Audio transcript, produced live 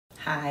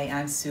Hi,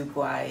 I'm Sue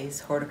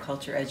Gwise,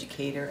 horticulture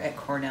educator at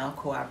Cornell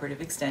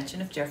Cooperative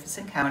Extension of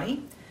Jefferson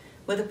County,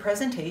 with a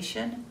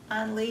presentation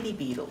on lady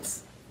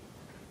beetles.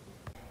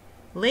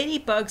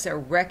 Ladybugs are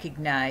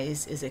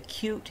recognized as a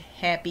cute,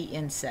 happy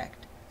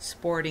insect,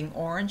 sporting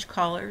orange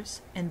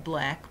colors and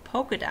black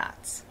polka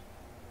dots.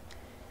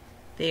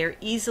 They are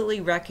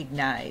easily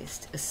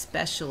recognized,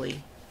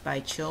 especially by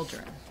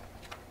children.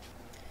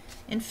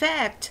 In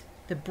fact,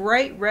 the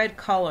bright red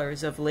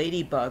colors of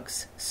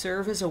ladybugs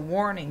serve as a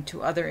warning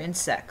to other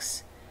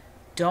insects.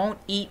 Don't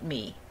eat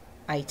me.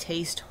 I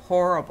taste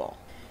horrible.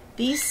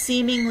 These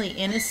seemingly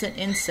innocent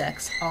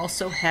insects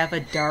also have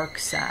a dark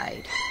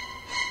side.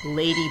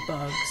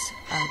 Ladybugs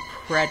are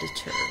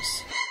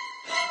predators.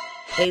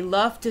 They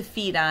love to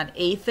feed on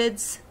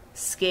aphids,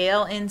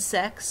 scale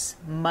insects,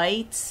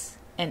 mites,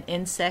 and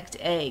insect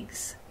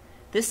eggs.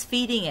 This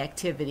feeding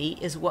activity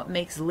is what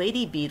makes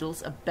lady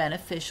beetles a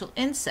beneficial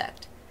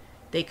insect.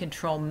 They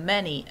control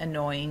many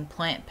annoying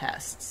plant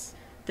pests.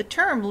 The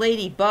term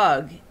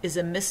ladybug is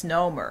a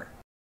misnomer.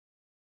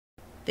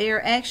 They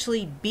are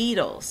actually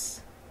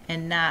beetles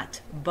and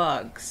not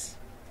bugs.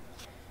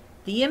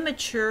 The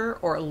immature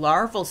or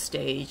larval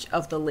stage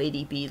of the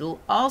lady beetle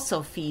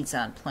also feeds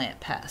on plant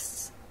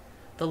pests.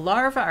 The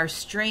larvae are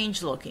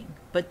strange looking,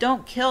 but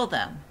don't kill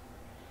them.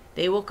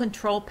 They will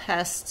control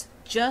pests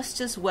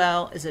just as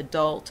well as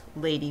adult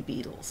lady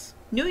beetles.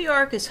 New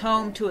York is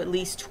home to at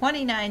least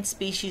 29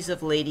 species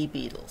of lady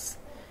beetles.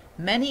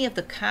 Many of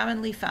the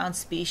commonly found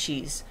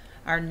species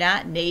are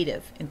not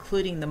native,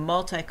 including the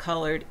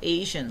multicolored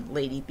Asian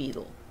lady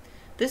beetle.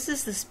 This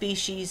is the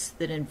species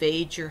that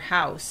invades your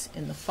house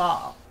in the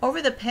fall. Over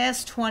the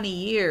past 20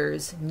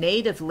 years,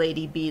 native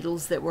lady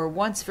beetles that were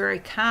once very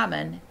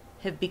common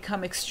have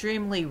become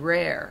extremely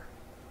rare.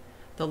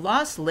 The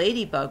Lost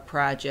Ladybug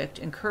Project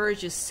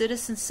encourages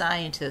citizen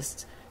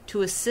scientists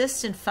to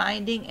assist in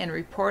finding and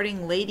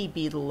reporting lady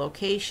beetle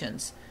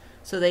locations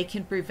so they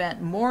can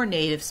prevent more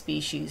native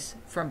species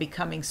from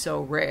becoming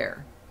so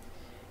rare.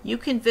 You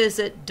can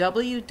visit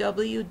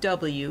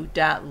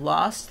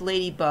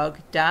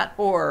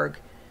www.lostladybug.org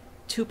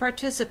to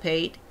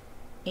participate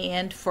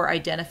and for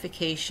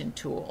identification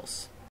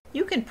tools.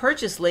 You can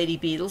purchase lady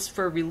beetles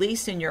for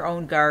release in your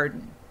own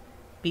garden.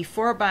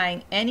 Before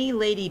buying any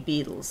lady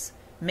beetles,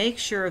 make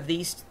sure of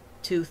these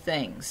two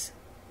things: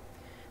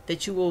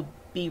 that you will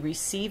be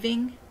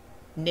receiving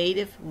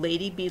native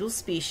lady beetle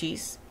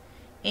species,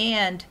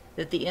 and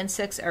that the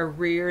insects are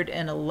reared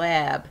in a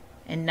lab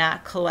and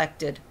not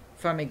collected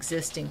from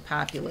existing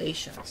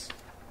populations.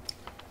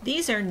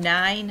 These are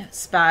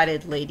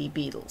 9-spotted lady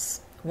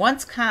beetles.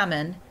 Once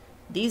common,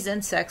 these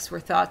insects were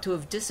thought to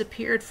have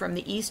disappeared from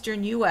the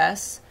eastern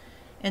U.S.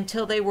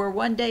 until they were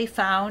one day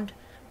found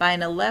by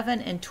an 11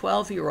 and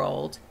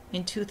 12-year-old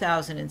in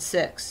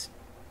 2006.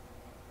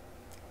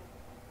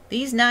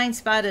 These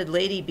 9-spotted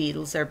lady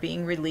beetles are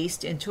being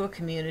released into a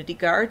community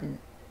garden.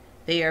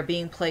 They are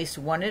being placed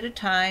one at a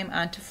time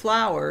onto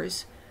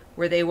flowers,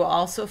 where they will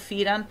also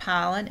feed on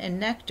pollen and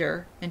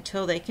nectar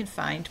until they can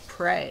find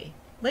prey.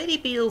 Lady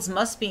beetles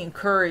must be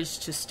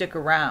encouraged to stick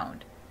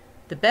around.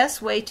 The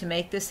best way to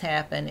make this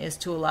happen is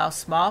to allow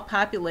small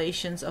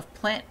populations of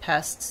plant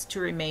pests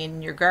to remain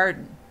in your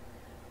garden.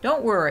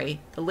 Don't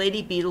worry, the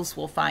lady beetles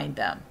will find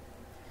them.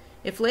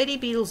 If lady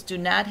beetles do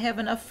not have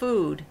enough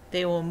food,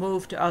 they will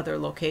move to other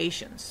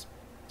locations.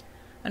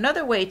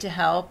 Another way to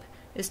help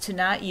is to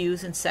not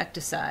use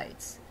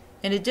insecticides.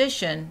 In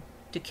addition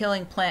to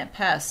killing plant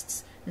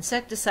pests,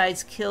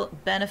 insecticides kill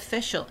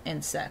beneficial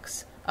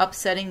insects,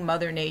 upsetting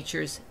Mother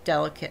Nature's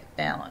delicate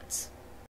balance.